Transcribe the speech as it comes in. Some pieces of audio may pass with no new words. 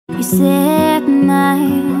You set my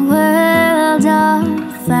world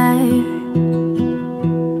on fire.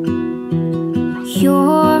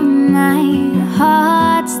 You're my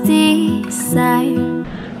heart's desire.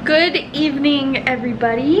 Good evening,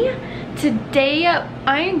 everybody. Today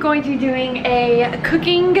I am going to be doing a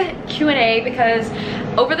cooking Q&A because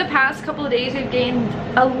over the past couple of days we've gained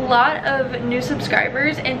a lot of new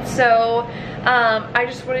subscribers, and so I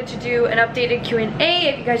just wanted to do an updated Q&A.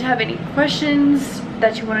 If you guys have any questions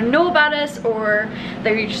that you want to know about us or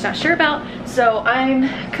that you're just not sure about. So I'm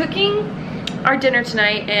cooking our dinner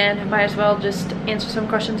tonight and I might as well just answer some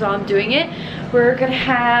questions while I'm doing it. We're gonna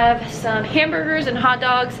have some hamburgers and hot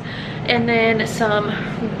dogs and then some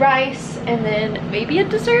rice and then maybe a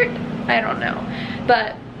dessert, I don't know.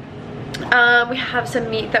 But we have some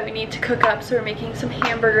meat that we need to cook up, so we're making some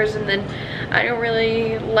hamburgers. And then I don't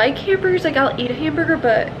really like hamburgers, like I'll eat a hamburger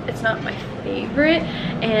but it's not my favorite.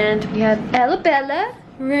 And we have Bella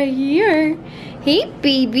right here. Hey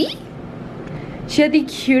baby, she had the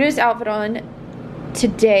cutest outfit on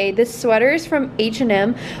today. This sweater is from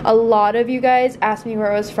H&M. A lot of you guys asked me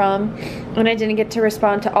where it was from and I didn't get to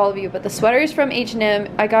respond to all of you, but the sweater is from H&M.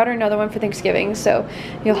 I got her another one for Thanksgiving, so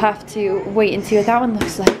you'll have to wait and see what that one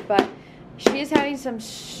looks like. But she is having some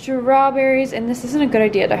strawberries, and this isn't a good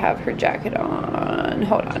idea to have her jacket on.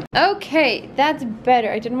 Hold on. Okay, that's better.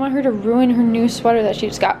 I didn't want her to ruin her new sweater that she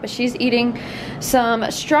just got, but she's eating some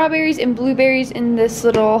strawberries and blueberries in this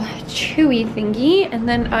little chewy thingy, and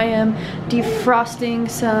then I am defrosting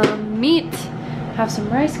some meat, have some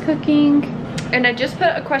rice cooking, and I just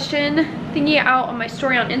put a question thingy out on my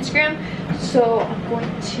story on Instagram, so I'm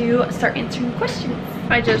going to start answering questions.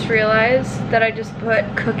 I just realized that I just put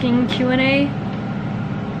cooking Q&A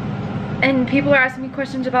and people are asking me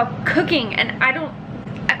questions about cooking, and I don't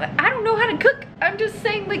know how to cook. I'm just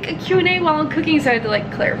saying like a Q&A while I'm cooking, so I had to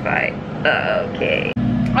like clarify.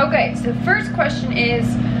 Okay, so first question is,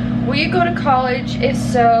 will you go to college? If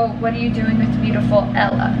so, what are you doing with beautiful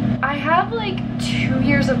Ella? I have like 2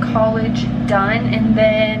 years of college done, and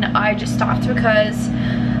then I just stopped because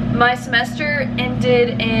my semester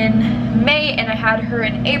ended in May and I had her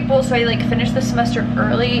in April, so I like finished the semester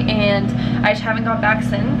early and I just haven't gone back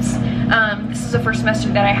since. This is the first semester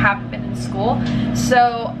that I haven't been in school,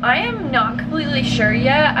 so I am not completely sure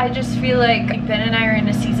yet. I just feel like Ben and I are in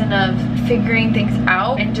a season of figuring things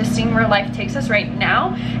out and just seeing where life takes us right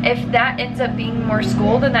now. If that ends up being more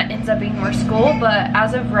school, then that ends up being more school, but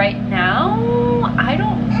as of right now, I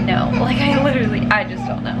don't know. Like I just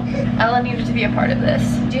don't know. Ella needed to be a part of this.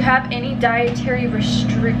 Do you have any dietary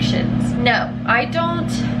restrictions? No, I don't.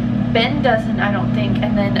 Ben doesn't, I don't think.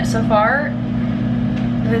 And then so far,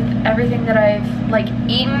 with everything that I've like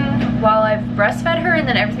eaten while I've breastfed her and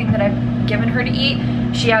then everything that I've given her to eat,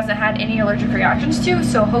 she hasn't had any allergic reactions to,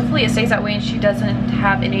 so hopefully it stays that way and she doesn't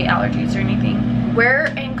have any allergies or anything. Where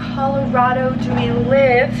in Colorado do we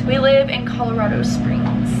live? We live in Colorado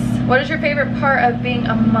Springs. What is your favorite part of being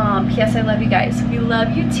a mom? P.S. I love you guys. We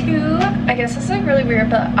love you too. I guess this is like really weird,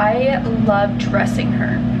 but I love dressing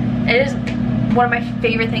her. It is one of my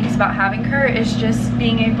favorite things about having her, is just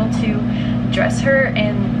being able to dress her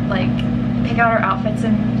and like pick out her outfits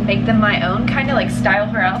and make them my own, kind of like style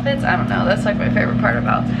her outfits. I don't know, that's like my favorite part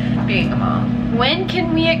about being a mom. When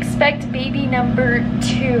can we expect baby number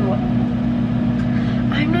 2?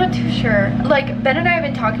 I'm not too sure. Like Ben and I have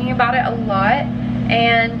been talking about it a lot,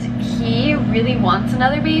 and he really wants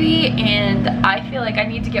another baby, and I feel like I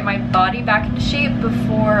need to get my body back into shape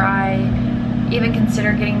before I even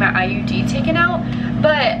consider getting my IUD taken out.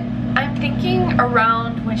 But I'm thinking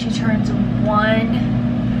around when she turns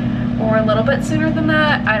 1 or a little bit sooner than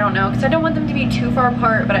that. I don't know, because I don't want them to be too far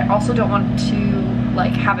apart, but I also don't want to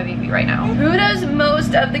like have a baby right now. Who does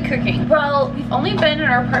most of the cooking? Well, we've only been in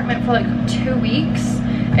our apartment for like 2 weeks,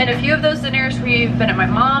 and a few of those dinners we've been at my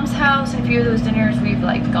mom's house, and a few of those dinners we've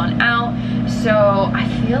like gone out. So I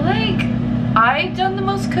feel like I've done the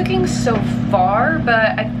most cooking so far,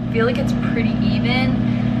 but I feel like it's pretty even,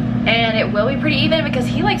 and it will be pretty even because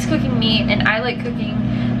he likes cooking meat and I like cooking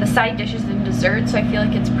the side dishes and desserts, so I feel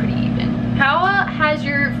like it's pretty even. How has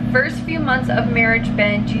your first few months of marriage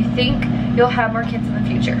been? Do you think you'll have more kids in the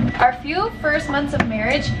future? Our first months of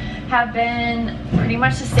marriage have been pretty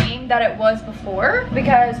much the same that it was before,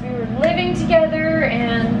 because we were living together,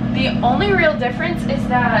 and the only real difference is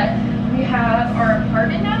that we have our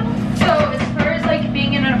apartment now. So as far as like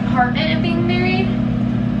being in an apartment and being married,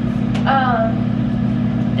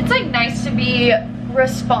 it's like nice to be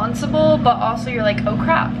responsible, but also you're like, oh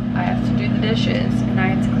crap, I have to do the dishes and I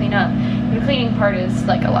have to clean up. The cleaning part is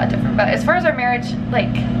like a lot different. But as far as our marriage,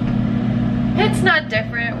 like It's not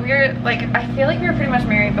different. We're like, I feel like we were pretty much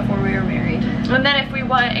married before we were married. And then if we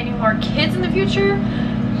want any more kids in the future,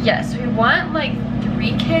 yes, we want like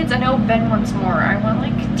 3 kids. I know Ben wants more. I want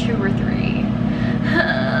like 2 or 3.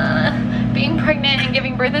 Being pregnant and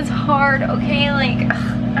giving birth is hard, okay? Like,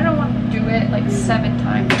 I don't want to do it like 7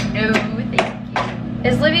 times. No, thank you.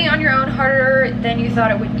 Is living on your own harder than you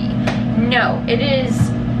thought it would be? No, it is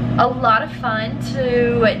a lot of fun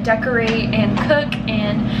to decorate and cook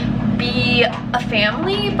and be a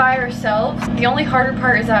family by ourselves. The only harder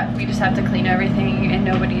part is that we just have to clean everything and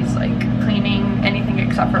nobody's like cleaning anything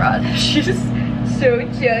except for us. She's so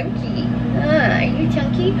chunky. Are you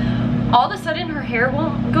chunky? All of a sudden her hair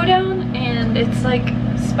won't go down and it's like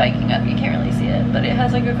spiking up. You can't really see it, but it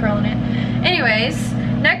has like a curl in it. Anyways,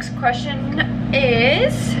 next question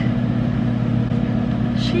is,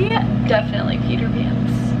 she definitely peed her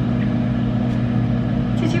pants.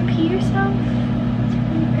 Did you pee yourself? It's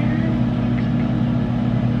really bad.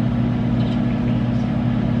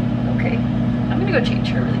 Okay, I'm gonna go change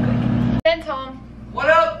her really quick. Ben's home. What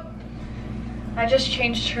up? I just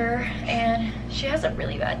changed her and she has a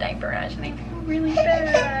really bad diaper and I just think really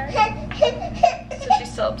bad. So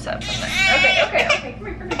she's so upset from that. Okay, come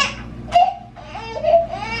here, come here.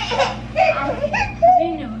 I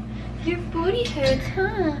know. Your booty hurts,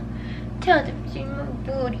 huh? Tell them your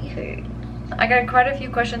booty hurts. I got quite a few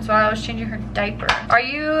questions while I was changing her diaper. Are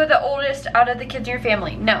you the oldest out of the kids in your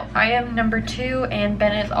family? No, I am number 2 and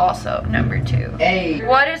Ben is also number 2. Hey.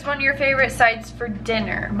 What is one of your favorite sides for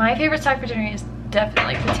dinner? My favorite side for dinner is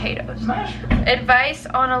definitely potatoes. Mushroom. Advice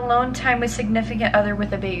on alone time with significant other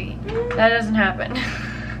with a baby. That doesn't happen.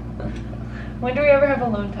 When do we ever have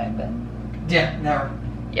alone time, Ben? Yeah, never.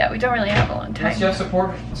 Yeah, we don't really have alone time. Unless you have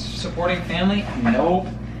supporting family? Nope.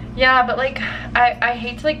 Yeah, but like, I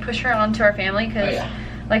hate to like push her onto our family because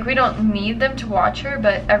like we don't need them to watch her,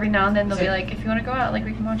 but every now and then they'll be like, if you want to go out, like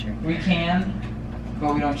we can watch her. We can,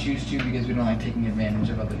 but we don't choose to because we don't like taking advantage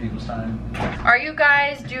of other people's time. Are you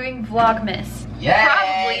guys doing Vlogmas? Yeah.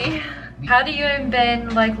 Probably. How do you and Ben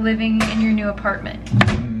like living in your new apartment?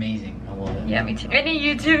 Amazing. I love it. Yeah, me too. Any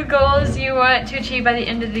YouTube goals you want to achieve by the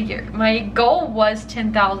end of the year? My goal was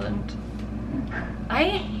 10,000. I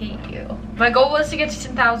hate you. My goal was to get to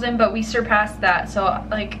 10,000, but we surpassed that. So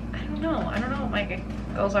like, I don't know what my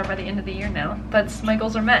goals are by the end of the year now. My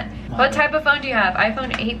goals are met. What type of phone do you have?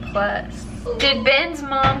 iPhone 8 Plus. Did Ben's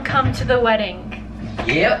mom come to the wedding?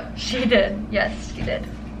 Yep. She did. Yes, she did.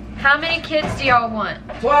 How many kids do y'all want?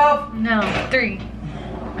 12. No, 3.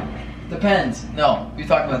 Depends. No, we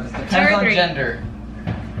talked about this. Depends 2 or on 3. gender.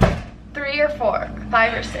 3 or 4,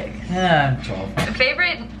 5 or 6. Yeah, 12.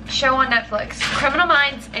 Favorite show on Netflix? Criminal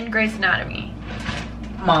Minds and Grey's Anatomy.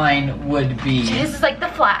 Mine would be His is like The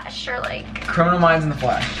Flash or like. Criminal Minds and The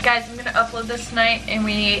Flash. Guys, I'm gonna upload this tonight and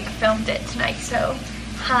we filmed it tonight, so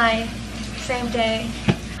hi, same day.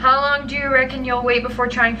 How long do you reckon you'll wait before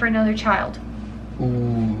trying for another child?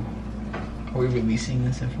 Ooh. Are we releasing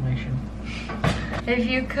this information? If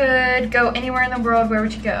you could go anywhere in the world, where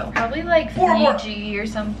would you go? Probably like Bora Bora. Fiji or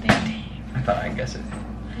something. I thought I'd guess it.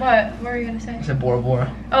 What were you gonna say? I said Bora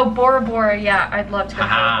Bora. Oh, Bora Bora, yeah, I'd love to go to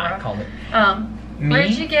Bora I Bora. called it. Where Me?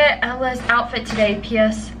 did you get Ella's outfit today?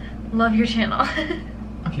 P.S. Love your channel.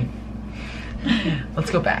 Okay.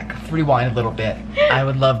 Let's go back. Rewind a little bit. I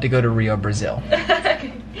would love to go to Rio, Brazil.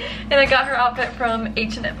 And I got her outfit from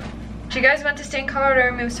H&M. Do you guys want to stay in Colorado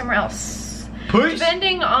or move somewhere else? Peace.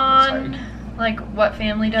 Depending on like what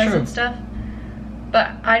family does True. and stuff.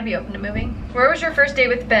 But I'd be open to moving. Where was your first date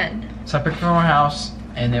with Ben? So I picked from our house,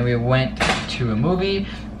 and then we went to a movie.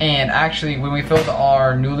 And actually, when we filled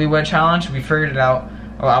our newlywed challenge, we figured it out.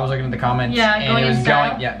 Well, I was looking at the comments, Yeah, and going it was in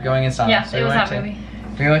style? going in style. Yeah, So it we was went that movie.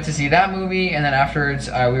 We went to see that movie, and then afterwards,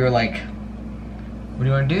 we were like, "What do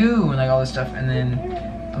you want to do?" And like all this stuff. And then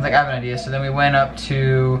I was like, "I have an idea." So then we went up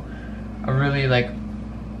to a really like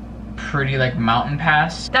pretty like mountain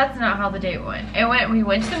pass. That's not how the date went. We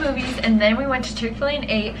went to the movies and then we went to Chick-fil-A and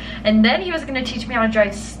ate, and then he was gonna teach me how to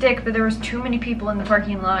drive stick, but there was too many people in the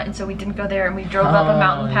parking lot, and so we didn't go there, and we drove up a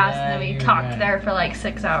mountain pass, and then we talked there for like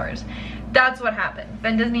 6 hours. That's what happened.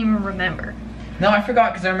 Ben doesn't even remember. No, I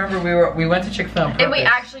forgot because I remember we went to Chick-fil-A on purpose. And we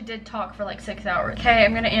actually did talk for like 6 hours. Okay,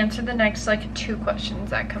 I'm gonna answer the next like 2 questions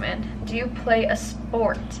that come in. Do you play a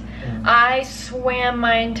sport? I swam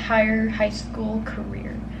my entire high school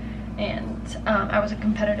career, and I was a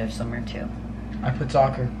competitive swimmer too. I put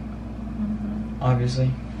soccer,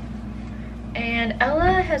 obviously. And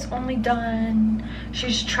Ella has only done,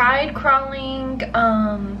 she's tried crawling,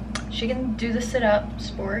 she can do the sit-up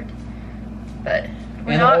sport, but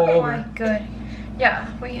we're And not rollover. quite good. Yeah,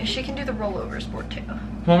 she can do the rollover sport too.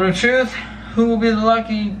 Moment of truth, who will be the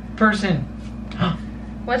lucky person?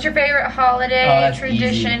 What's your favorite holiday, that's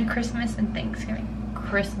tradition, easy. Christmas and Thanksgiving?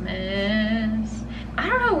 Christmas. I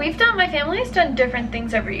don't know, my family's done different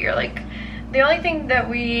things every year. Like, the only thing that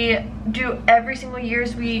we do every single year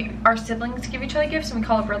is our siblings give each other gifts, and we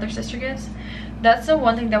call it brother-sister gifts. That's the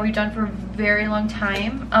one thing that we've done for a very long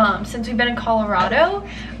time. Since we've been in Colorado,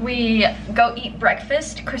 we go eat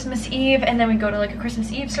breakfast Christmas Eve, and then we go to like a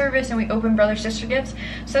Christmas Eve service and we open brother-sister gifts.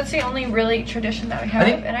 So that's the only really tradition that we have,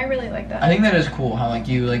 and I really like that. I think that is cool how like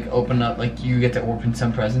you like open up, like you get to open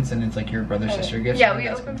some presents and it's like your brother-sister gifts. Yeah, we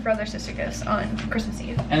open brother-sister gifts on Christmas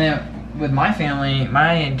Eve. And then with my family,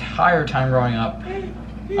 my entire time growing up,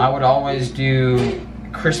 I would always do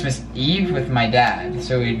Christmas Eve with my dad.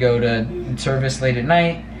 So we'd go to service late at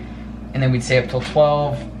night, and then we'd stay up till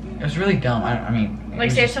 12. It was really dumb. I mean,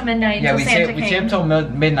 like stay up till midnight. Yeah, we'd stay up till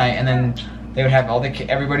midnight, and then they would have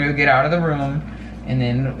everybody would get out of the room, and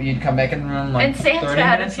then you'd come back in the room like 30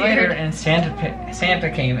 minutes later, and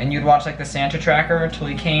Santa came, and you'd watch like the Santa tracker until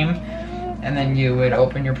he came, and then you would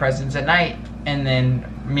open your presents at night, and then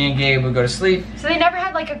me and Gabe would go to sleep. So they never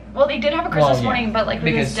had like they did have a Christmas morning, but like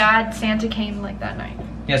with his dad, Santa came like that night.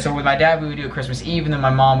 Yeah, so with my dad we would do a Christmas Eve, and then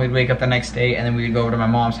my mom would wake up the next day, and then we would go over to my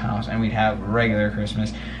mom's house, and we'd have regular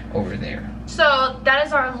Christmas over there. So that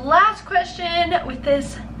is our last question with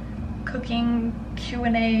this cooking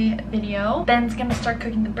Q&A video. Ben's gonna start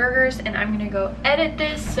cooking the burgers, and I'm gonna go edit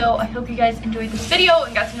this. So I hope you guys enjoyed this video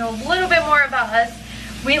and got to know a little bit more about us.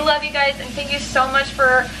 We love you guys, and thank you so much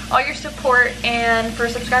for all your support and for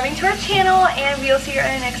subscribing to our channel, and we'll see you in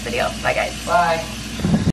our next video. Bye guys. Bye.